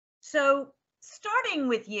So starting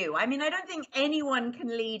with you, I mean, I don't think anyone can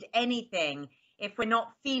lead anything if we're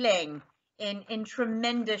not feeling in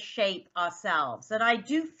tremendous shape ourselves. And I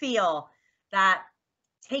do feel that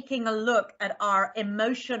taking a look at our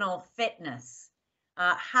emotional fitness,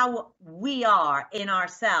 how we are in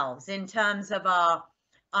ourselves in terms of our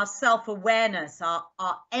self-awareness,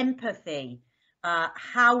 our empathy,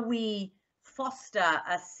 how we foster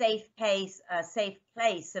a safe place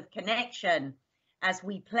of connection as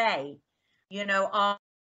we play, you know,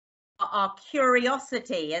 our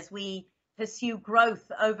curiosity as we pursue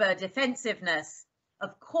growth over defensiveness,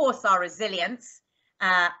 of course, our resilience,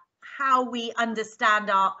 how we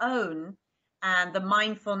understand our own and the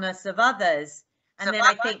mindfulness of others. And then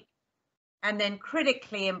I think, and then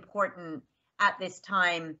critically important at this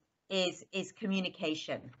time is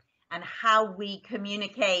communication and how we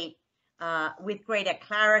communicate with greater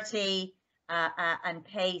clarity and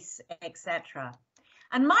pace, etc.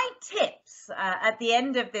 And my tips at the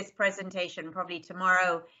end of this presentation, probably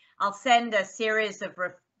tomorrow, I'll send a series of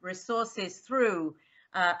resources through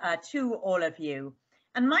to all of you.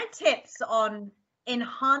 And my tips on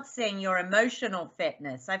enhancing your emotional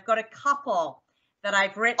fitness, I've got a couple that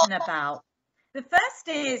I've written about. The first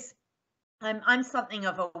is, I'm something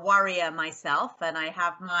of a worrier myself, and I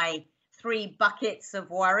have my 3 buckets of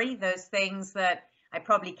worry, those things that I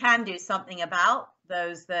probably can do something about,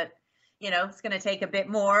 those that, you know, it's going to take a bit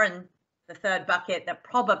more, and the 3rd bucket that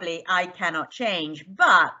probably I cannot change.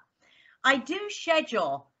 But I do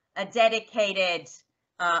schedule a dedicated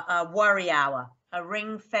worry hour, a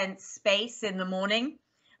ring-fence space in the morning,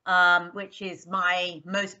 which is my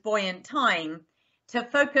most buoyant time, to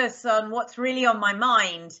focus on what's really on my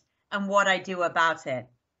mind and what I do about it.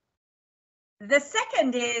 The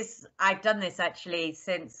second is, I've done this actually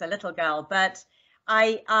since a little girl, but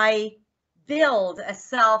I build a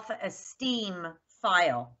self-esteem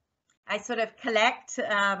file. I sort of collect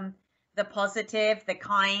the positive, the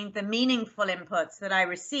kind, the meaningful inputs that I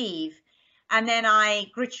receive, and then I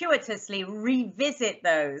gratuitously revisit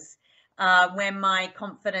those when my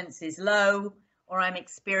confidence is low or I'm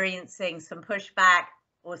experiencing some pushback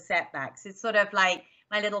or setbacks. It's sort of like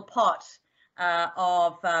my little pot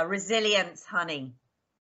of resilience honey.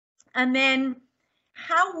 And then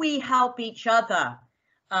how we help each other,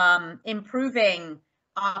 improving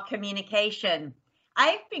our communication.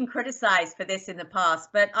 I've been criticized for this in the past,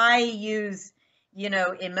 but I use, you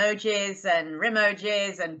know, emojis and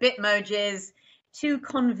rimojis and bitmojis to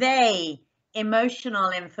convey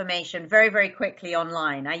emotional information very, very quickly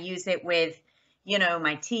online. I use it with, you know,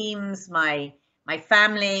 my teams, my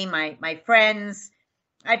family, my friends.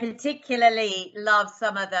 I particularly love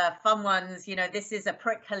some of the fun ones. You know, this is a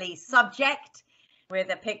prickly subject with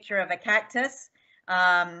a picture of a cactus.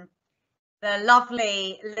 The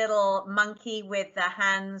lovely little monkey with the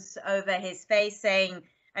hands over his face saying,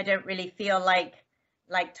 I don't really feel like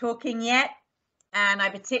talking yet. And I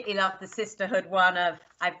particularly love the sisterhood one of,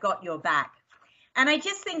 I've got your back. And I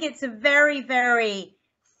just think it's a very, very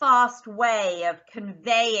fast way of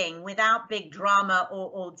conveying without big drama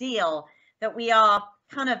or ordeal that we are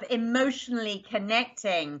kind of emotionally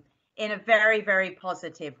connecting in a very, very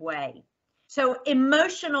positive way. So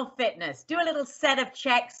emotional fitness, do a little set of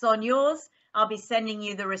checks on yours. I'll be sending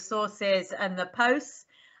you the resources and the posts,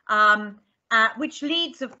 which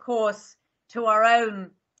leads, of course, to our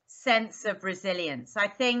own sense of resilience. I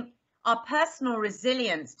think our personal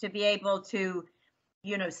resilience to be able to,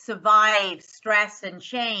 you know, survive stress and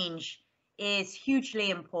change is hugely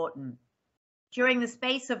important. During the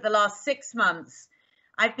space of the last 6 months,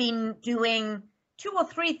 I've been doing 2 or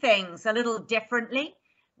 3 things a little differently,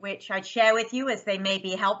 which I'd share with you as they may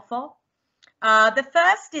be helpful. The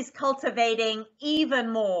first is cultivating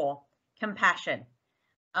even more compassion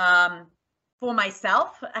for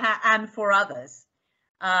myself and for others.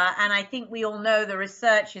 And I think we all know the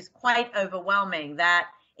research is quite overwhelming that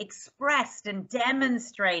expressed and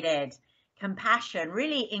demonstrated compassion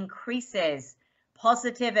really increases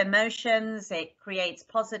positive emotions. It creates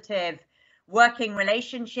positive working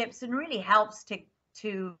relationships and really helps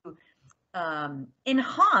to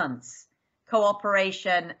enhance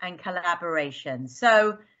cooperation and collaboration.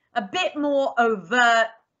 So a bit more overt,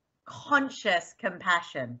 conscious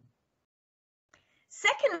compassion.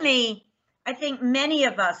 Secondly, I think many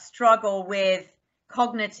of us struggle with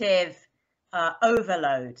cognitive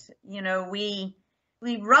overload. You know, we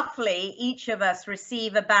roughly, each of us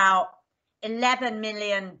receive about 11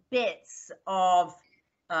 million bits of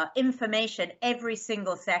information every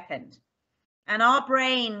single second. And our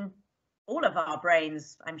brain, all of our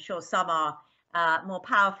brains, I'm sure some are more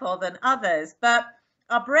powerful than others, but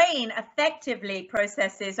our brain effectively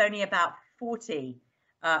processes only about 40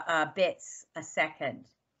 bits a second.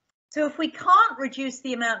 So if we can't reduce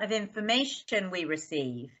the amount of information we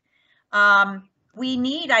receive, we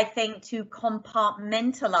need, I think, to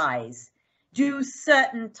compartmentalize, do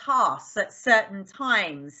certain tasks at certain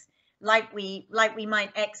times, like we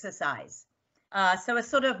might exercise. So a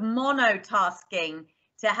sort of monotasking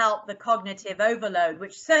to help the cognitive overload,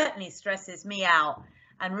 which certainly stresses me out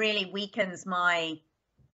and really weakens my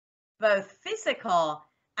both physical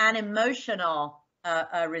and emotional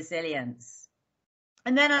resilience.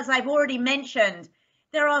 And then, as I've already mentioned,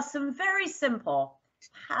 there are some very simple,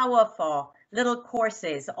 powerful little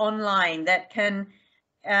courses online that can,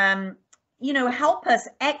 help us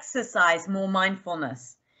exercise more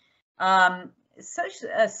mindfulness. Social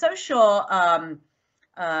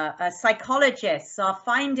psychologists are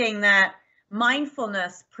finding that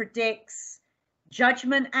mindfulness predicts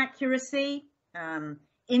judgment accuracy,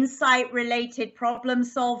 insight-related problem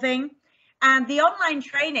solving, and the online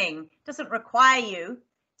training doesn't require you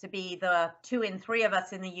to be the 2 in 3 of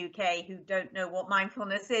us in the UK who don't know what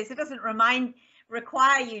mindfulness is. It doesn't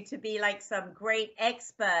require you to be like some great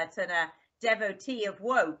expert and a devotee of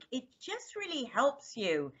woke. It just really helps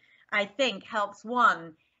you, I think, helps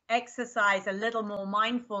one exercise a little more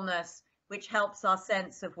mindfulness, which helps our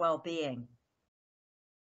sense of well-being.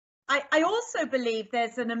 I also believe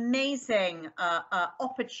there's an amazing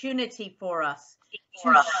opportunity for us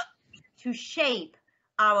to shape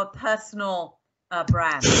our personal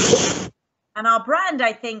brand. And our brand,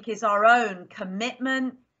 I think, is our own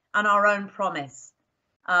commitment and our own promise.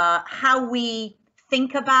 How we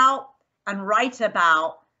think about and write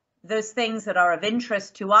about those things that are of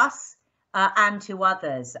interest to us and to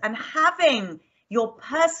others. And having your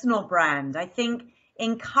personal brand, I think,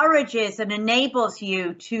 encourages and enables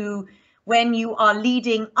you to, when you are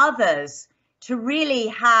leading others, to really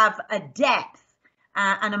have a depth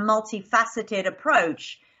and a multifaceted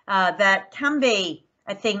approach that can be,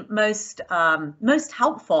 I think, most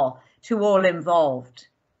helpful to all involved.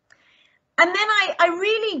 And then I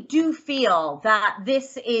really do feel that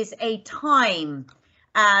this is a time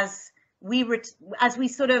as we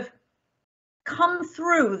sort of come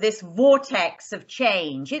through this vortex of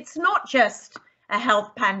change. It's not just a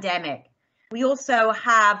health pandemic. We also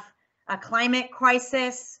have a climate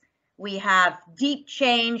crisis. We have deep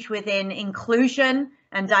change within inclusion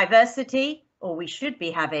and diversity, or we should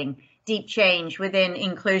be having deep change within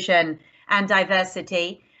inclusion and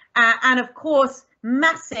diversity. And of course,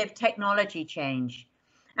 massive technology change.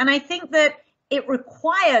 And I think that it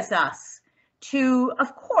requires us to,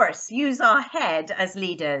 of course, use our head as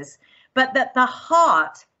leaders, but that the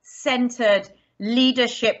heart-centered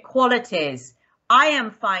leadership qualities I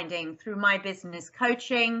am finding through my business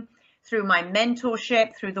coaching, through my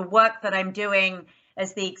mentorship, through the work that I'm doing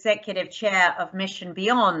as the executive chair of Mission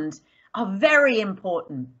Beyond are very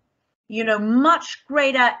important. You know, much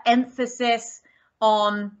greater emphasis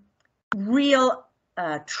on real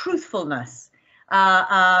truthfulness,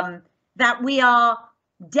 that we are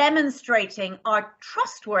demonstrating our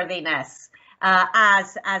trustworthiness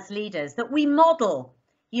as leaders, that we model,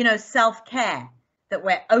 you know, self-care, that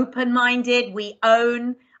we're open-minded, we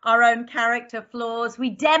own our own character flaws, we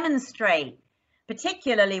demonstrate,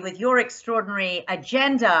 particularly with your extraordinary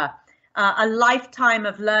agenda, a lifetime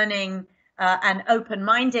of learning and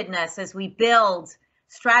open-mindedness as we build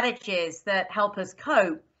strategies that help us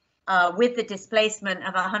cope with the displacement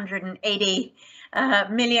of 180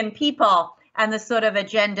 million people and the sort of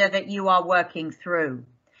agenda that you are working through.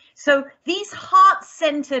 So these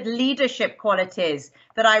heart-centered leadership qualities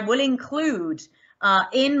that I will include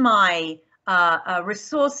in my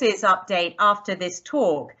resources update after this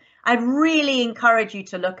talk, I'd really encourage you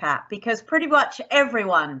to look at, because pretty much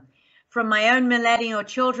everyone, from my own millennial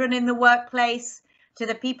children in the workplace to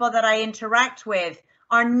the people that I interact with,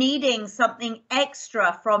 are needing something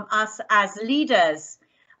extra from us as leaders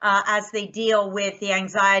as they deal with the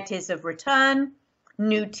anxieties of return,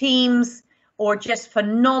 new teams, or just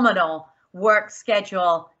phenomenal work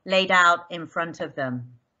schedule laid out in front of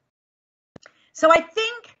them. So I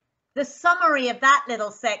think the summary of that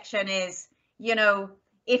little section is, you know,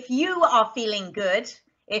 if you are feeling good,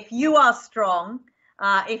 if you are strong,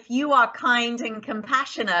 if you are kind and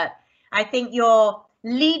compassionate, I think your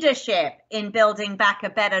leadership in building back a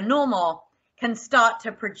better normal can start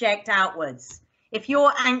to project outwards. If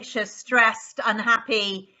you're anxious, stressed,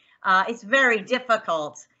 unhappy, it's very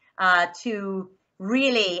difficult to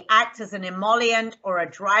really act as an emollient or a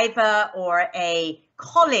driver or a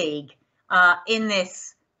colleague in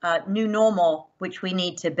this new normal which we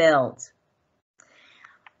need to build.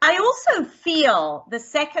 I also feel the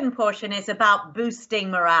second portion is about boosting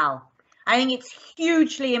morale. I think it's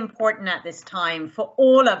hugely important at this time for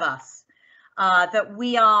all of us that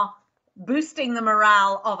we are boosting the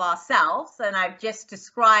morale of ourselves, and I've just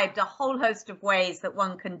described a whole host of ways that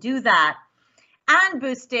one can do that, and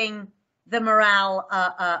boosting the morale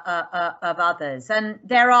of others. And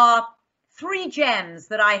there are 3 gems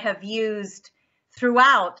that I have used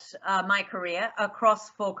throughout my career across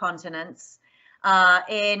 4 continents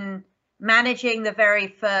in managing the very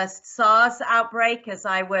first SARS outbreak as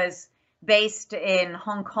I was based in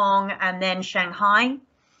Hong Kong and then Shanghai.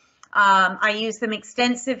 I used them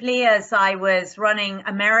extensively as I was running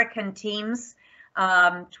American teams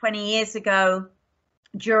 20 years ago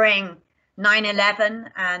during 9/11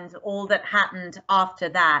 and all that happened after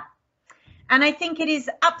that. And I think it is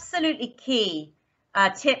absolutely key,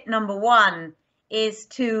 tip number 1 is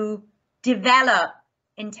to develop,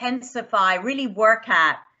 intensify, really work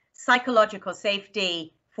at psychological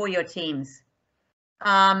safety for your teams.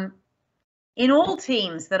 In all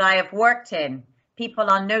teams that I have worked in, people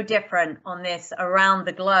are no different on this around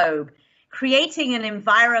the globe, creating an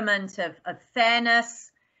environment of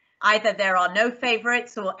fairness. Either there are no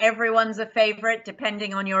favorites or everyone's a favorite,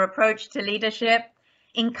 depending on your approach to leadership.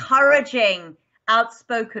 Encouraging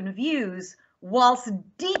outspoken views whilst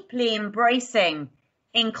deeply embracing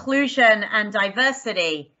inclusion and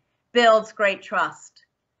diversity builds great trust.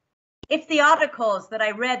 If the articles that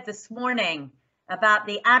I read this morning about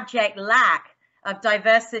the abject lack of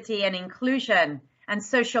diversity and inclusion and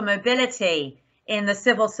social mobility in the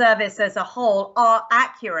civil service as a whole are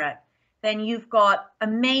accurate, then you've got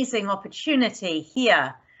amazing opportunity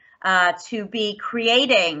here to be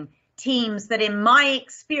creating teams that, in my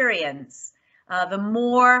experience, the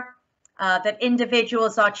more that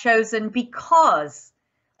individuals are chosen because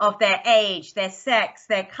of their age, their sex,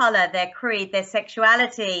 their color, their creed, their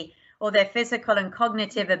sexuality, or their physical and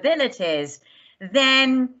cognitive abilities,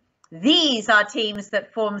 then these are teams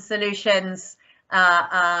that form solutions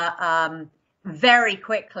very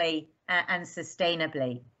quickly and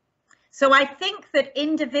sustainably. So I think that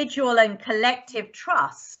individual and collective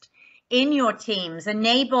trust in your teams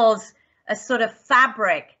enables a sort of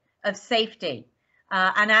fabric of safety.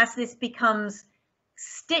 And as this becomes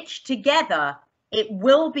stitched together, it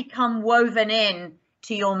will become woven in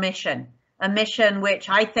to your mission, a mission which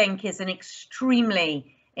I think is an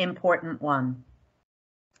extremely important one.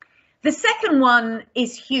 The second one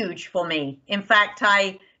is huge for me. In fact,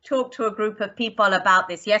 I talked to a group of people about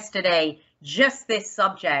this yesterday, just this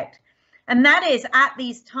subject. And that is, at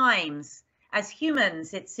these times, as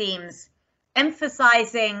humans, it seems,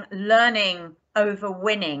 emphasizing learning over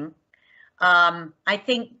winning. I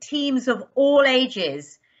think teams of all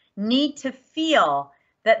ages need to feel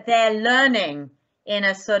that they're learning in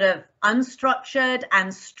a sort of unstructured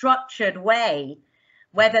and structured way,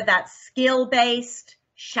 whether that's skill-based,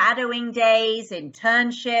 shadowing days,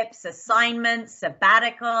 internships, assignments,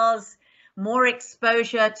 sabbaticals, more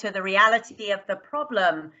exposure to the reality of the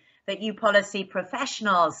problem that you policy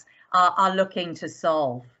professionals are looking to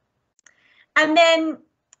solve. And then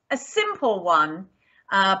a simple one,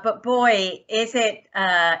 but boy, is it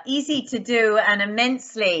easy to do and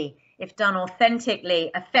immensely, if done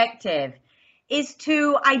authentically, effective, is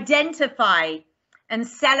to identify and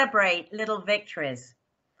celebrate little victories.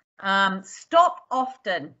 Stop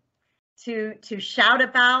often to shout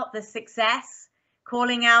about the success,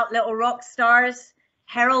 calling out little rock stars,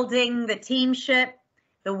 heralding the teamship,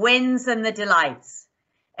 the wins and the delights.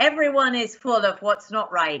 Everyone is full of what's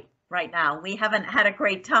not right now. We haven't had a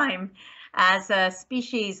great time as a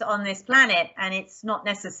species on this planet, and it's not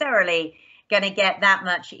necessarily going to get that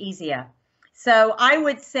much easier. So I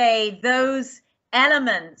would say those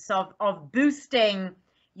elements of boosting,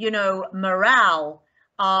 morale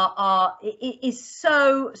is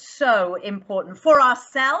so important for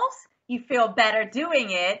ourselves. You feel better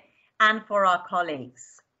doing it, and for our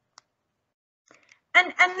colleagues.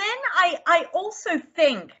 And then I also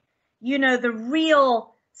think, the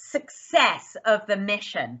real success of the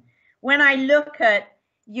mission, when I look at,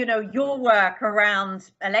 your work around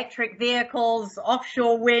electric vehicles,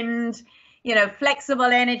 offshore wind, flexible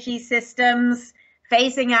energy systems,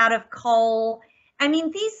 phasing out of coal. I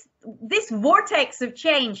mean, this vortex of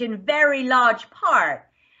change in very large part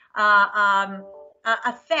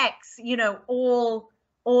affects,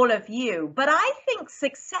 all of you. But I think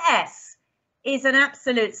success is an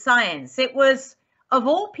absolute science. It was, of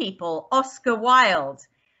all people, Oscar Wilde,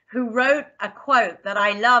 who wrote a quote that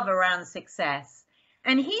I love around success.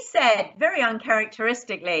 And he said, very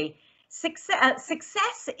uncharacteristically,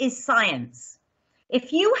 success is science.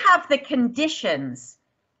 If you have the conditions,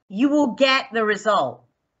 you will get the result.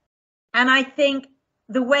 And I think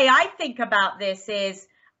the way I think about this is,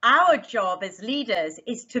 our job as leaders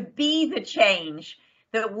is to be the change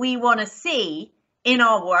that we want to see in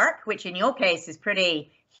our work, which in your case is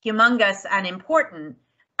pretty humongous and important,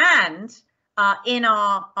 and in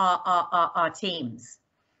our teams.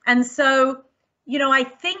 And so, you know, I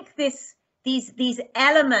think these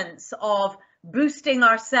elements of boosting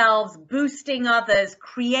ourselves, boosting others,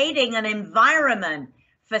 creating an environment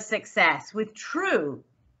for success with true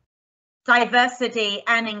diversity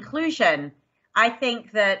and inclusion, I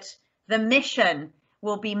think that the mission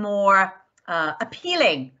will be more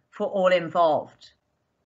appealing for all involved.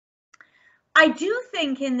 I do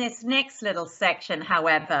think in this next little section,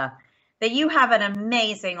 however, that you have an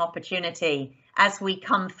amazing opportunity as we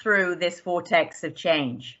come through this vortex of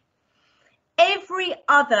change. Every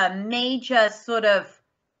other major sort of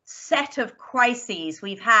set of crises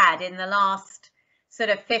we've had in the last sort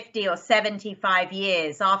of 50 or 75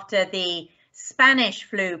 years, after the Spanish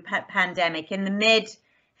flu pandemic in the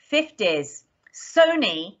mid-50s,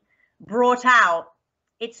 Sony brought out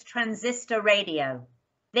its transistor radio.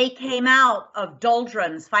 They came out of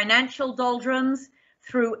doldrums, financial doldrums,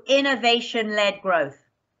 through innovation-led growth.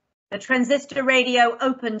 The transistor radio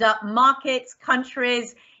opened up markets,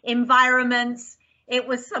 countries, environments. It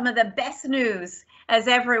was some of the best news as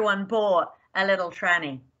everyone bought a little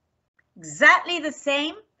tranny. Exactly the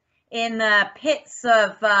same in the pits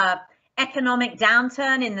of economic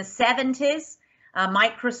downturn in the 70s.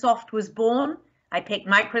 Microsoft was born. I picked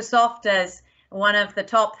Microsoft as one of the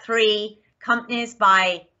top 3 companies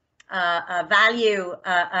by value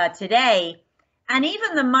today. And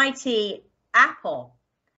even the mighty Apple,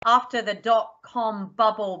 after the dot-com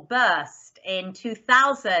bubble burst in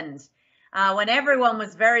 2000, when everyone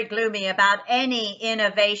was very gloomy about any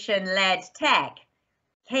innovation-led tech,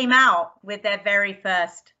 came out with their very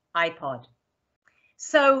first iPod.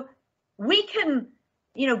 So we can,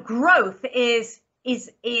 you know, growth is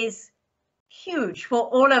huge for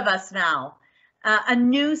all of us now. A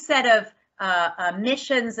new set of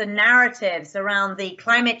missions and narratives around the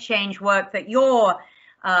climate change work that you're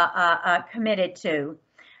committed to.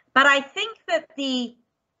 But I think that the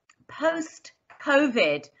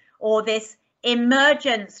post-COVID, or this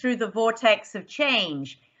emergence through the vortex of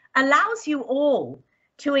change, allows you all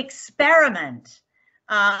to experiment,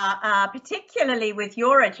 particularly with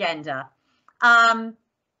your agenda,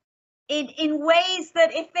 in ways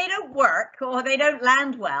that if they don't work or they don't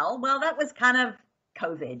land well, that was kind of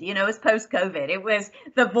COVID, you know, it was post-COVID. It was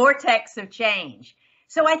the vortex of change.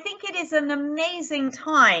 So I think it is an amazing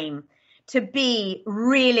time to be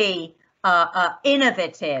really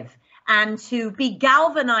innovative and to be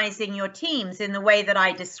galvanizing your teams in the way that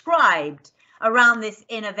I described around this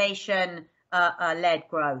innovation-led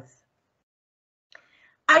growth.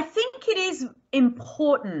 I think it is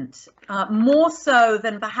important, more so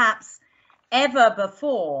than perhaps ever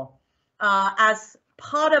before, as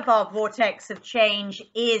part of our vortex of change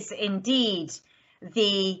is indeed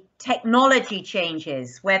the technology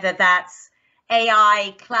changes, whether that's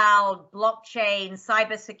AI, cloud, blockchain,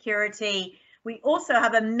 cybersecurity. We also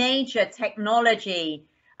have a major technology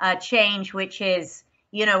change, which is,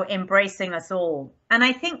 you know, embracing us all. And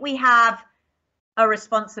I think we have a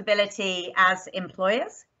responsibility as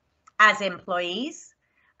employers, as employees,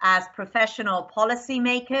 as professional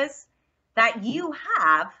policymakers, that you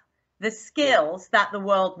have the skills that the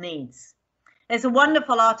world needs. There's a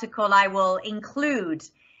wonderful article I will include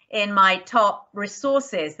in my top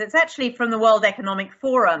resources that's actually from the World Economic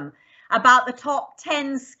Forum about the top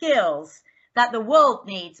 10 skills that the world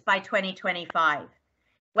needs by 2025.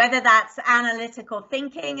 Whether that's analytical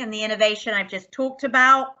thinking and the innovation I've just talked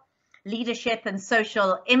about, leadership and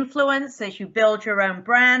social influence as you build your own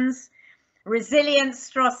brands, resilience,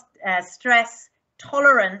 stress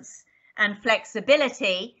tolerance, and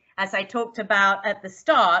flexibility, as I talked about at the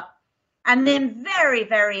start. And then very,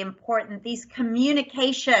 very important, these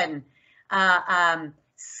communication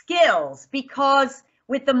skills, because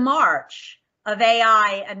with the march of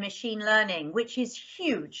AI and machine learning, which is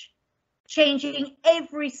huge, changing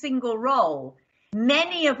every single role,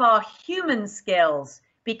 many of our human skills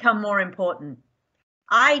become more important.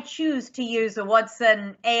 I choose to use a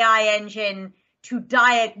Watson AI engine to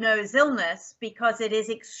diagnose illness because it is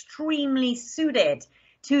extremely suited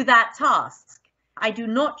to that task. I do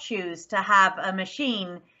not choose to have a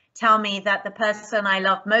machine tell me that the person I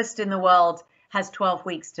love most in the world has 12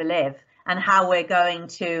 weeks to live and how we're going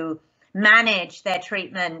to manage their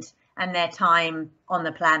treatment and their time on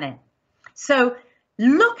the planet. So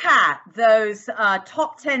look at those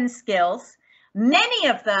top 10 skills. Many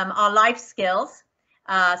of them are life skills.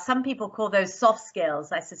 Some people call those soft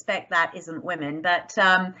skills. I suspect that isn't women, but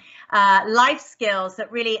life skills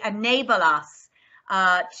that really enable us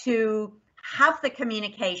to have the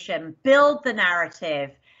communication, build the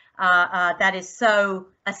narrative that is so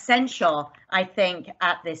essential, I think,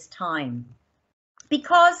 at this time.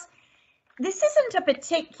 Because this isn't a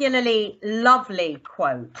particularly lovely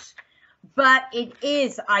quote, but it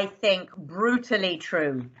is, I think, brutally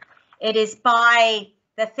true. It is by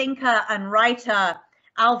the thinker and writer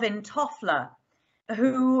Alvin Toffler,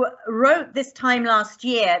 who wrote this time last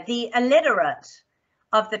year, the illiterate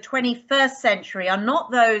of the 21st century are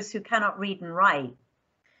not those who cannot read and write,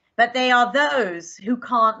 but they are those who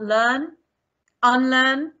can't learn,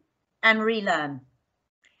 unlearn, and relearn.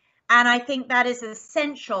 And I think that is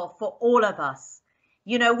essential for all of us.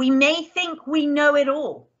 You know, we may think we know it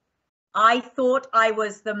all. I thought I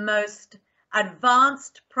was the most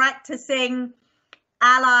advanced practicing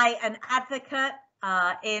ally and advocate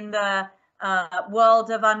in the world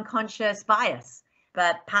of unconscious bias.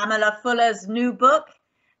 But Pamela Fuller's new book,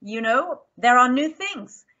 you know, there are new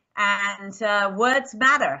things, and words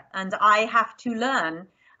matter, and I have to learn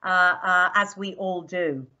as we all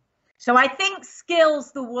do. So I think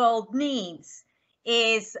skills the world needs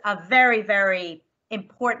is a very, very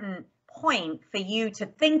important point for you to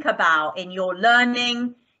think about in your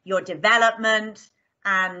learning, your development,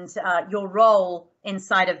 and your role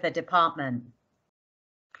inside of the department.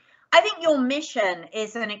 I think your mission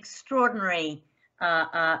is an extraordinary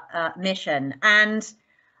mission, and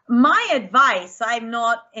my advice, I'm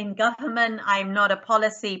not in government, I'm not a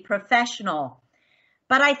policy professional,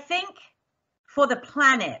 but I think for the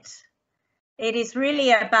planet, it is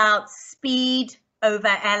really about speed over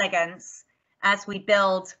elegance as we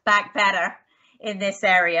build back better in this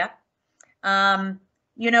area.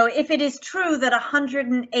 You know, if it is true that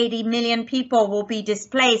 180 million people will be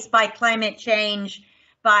displaced by climate change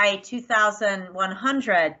by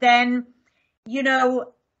 2100, then, you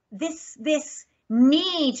know, this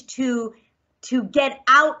need to get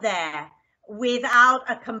out there without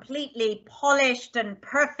a completely polished and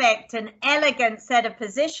perfect and elegant set of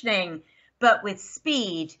positioning, but with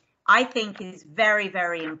speed, I think is very,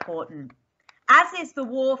 very important. As is the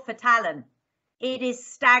war for talent. It is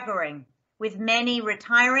staggering, with many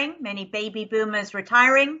retiring, many baby boomers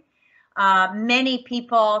retiring, many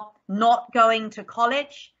people not going to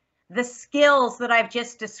college, the skills that I've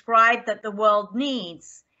just described that the world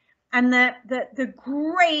needs, and the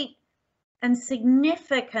great and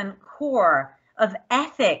significant core of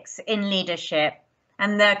ethics in leadership,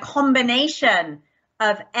 and the combination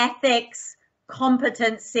of ethics,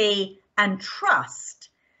 competency, and trust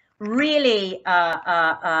really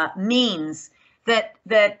means that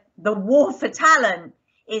the war for talent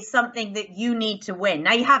is something that you need to win.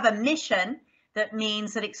 Now you have a mission that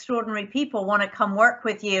means that extraordinary people want to come work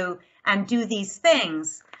with you and do these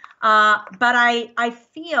things. But I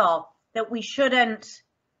feel that we shouldn't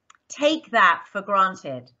take that for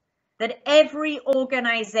granted, that every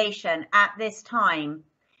organization at this time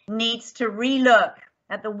needs to relook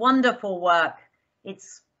at the wonderful work.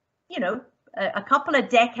 It's, you know, a couple of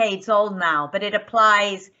decades old now, but it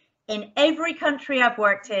applies in every country I've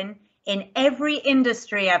worked in every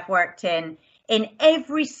industry I've worked in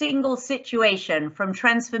every single situation, from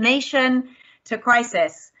transformation to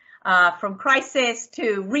crisis, from crisis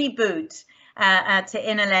to reboot,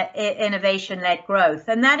 to innovation-led growth.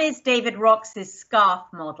 And that is David Rox's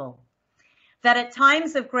SCARF model, that at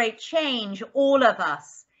times of great change, all of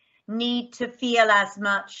us need to feel as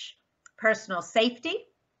much personal safety.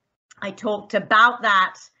 I talked about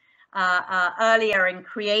that earlier in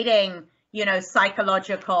creating, you know,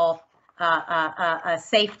 psychological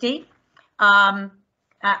safety, and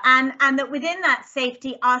that within that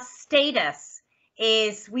safety, our status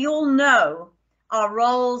is, we all know our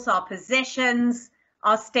roles, our positions,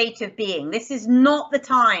 our state of being. This is not the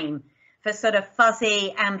time for sort of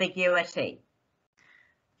fuzzy ambiguity.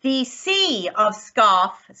 The C of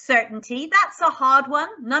SCARF, certainty, that's a hard one.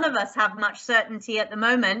 None of us have much certainty at the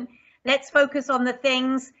moment. Let's focus on the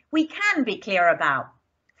things we can be clear about.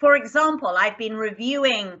 For example, I've been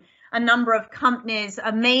reviewing a number of companies'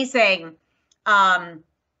 amazing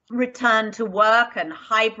return to work and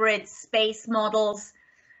hybrid space models.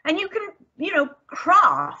 And you can, you know,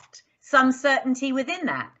 craft some certainty within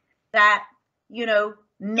that, you know,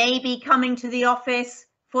 maybe coming to the office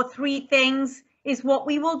for 3 things is what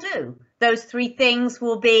we will do. Those 3 things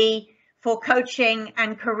will be for coaching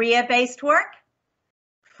and career-based work,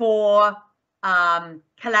 for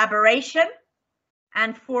collaboration,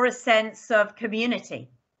 and for a sense of community.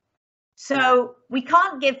 So we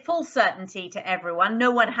can't give full certainty to everyone.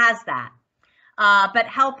 No one has that. But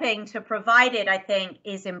helping to provide it, I think,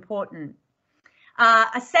 is important.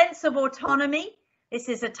 A sense of autonomy. This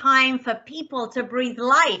is a time for people to breathe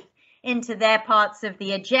life into their parts of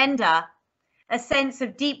the agenda, a sense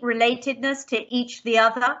of deep relatedness to each the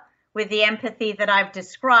other with the empathy that I've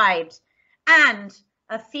described, and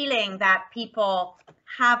a feeling that people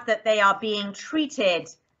have that they are being treated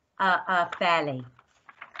fairly.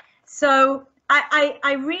 So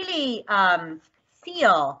I really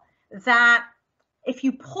feel that if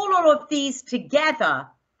you pull all of these together,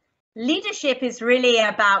 leadership is really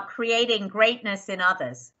about creating greatness in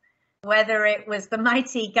others. Whether it was the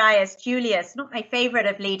mighty Gaius Julius, not my favorite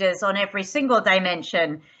of leaders on every single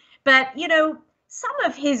dimension, but, you know, some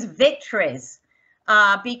of his victories,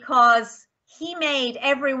 because he made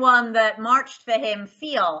everyone that marched for him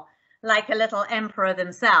feel like a little emperor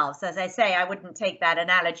themselves. As I say, I wouldn't take that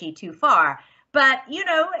analogy too far, but, you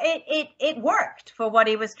know, it worked for what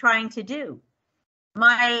he was trying to do.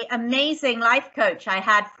 My amazing life coach I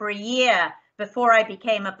had for a year before I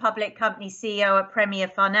became a public company CEO at Premier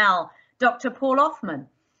Farnell, Dr. Paul Offman,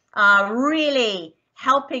 really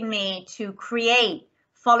helping me to create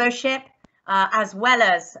fellowship as well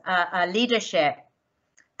as leadership.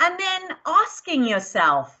 And then asking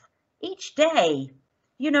yourself each day,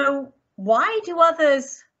 you know, why do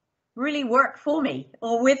others really work for me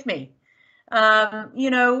or with me?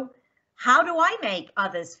 You know, how do I make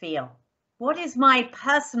others feel? What is my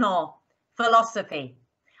personal philosophy?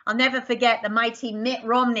 I'll never forget the mighty Mitt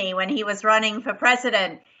Romney when he was running for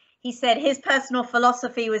president. He said his personal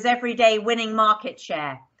philosophy was every day winning market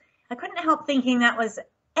share. I couldn't help thinking that was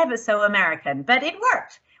ever so American, but it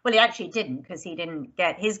worked. Well, he actually didn't, because he didn't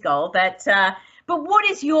get his goal. But what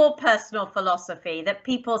is your personal philosophy that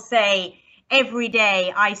people say every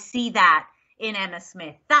day, I see that in Emma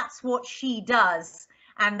Smith? That's what she does,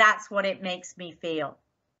 and that's what it makes me feel.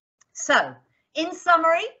 So, in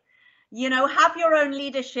summary, you know, have your own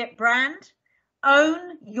leadership brand,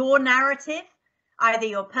 own your narrative, either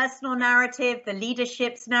your personal narrative, the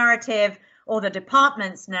leadership's narrative, or the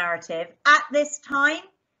department's narrative. At this time,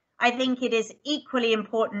 I think it is equally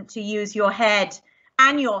important to use your head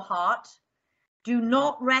and your heart. Do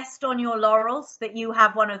not rest on your laurels that you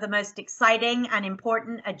have one of the most exciting and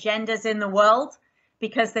important agendas in the world,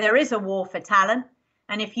 because there is a war for talent.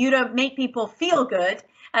 And if you don't make people feel good,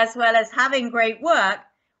 as well as having great work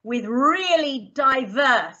with really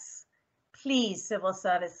diverse, please, civil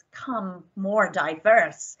service, come more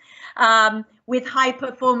diverse, with high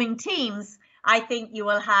performing teams, I think you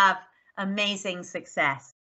will have amazing success.